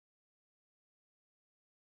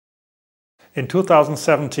In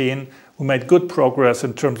 2017, we made good progress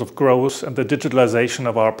in terms of growth and the digitalization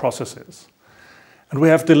of our processes. And we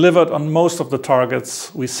have delivered on most of the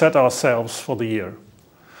targets we set ourselves for the year.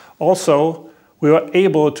 Also, we were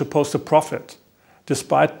able to post a profit,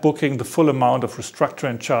 despite booking the full amount of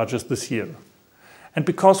restructuring charges this year. And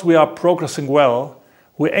because we are progressing well,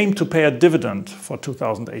 we aim to pay a dividend for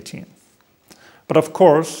 2018. But of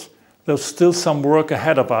course, there's still some work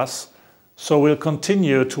ahead of us, so we'll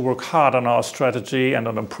continue to work hard on our strategy and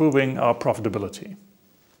on improving our profitability.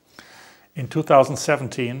 In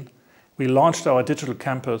 2017, we launched our digital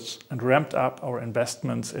campus and ramped up our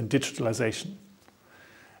investments in digitalization.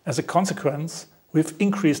 As a consequence, we've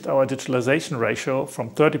increased our digitalization ratio from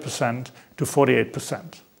 30% to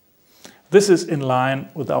 48%. This is in line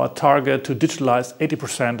with our target to digitalize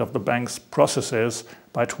 80% of the bank's processes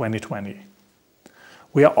by 2020.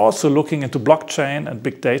 We are also looking into blockchain and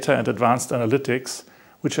big data and advanced analytics,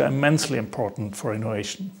 which are immensely important for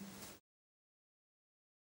innovation.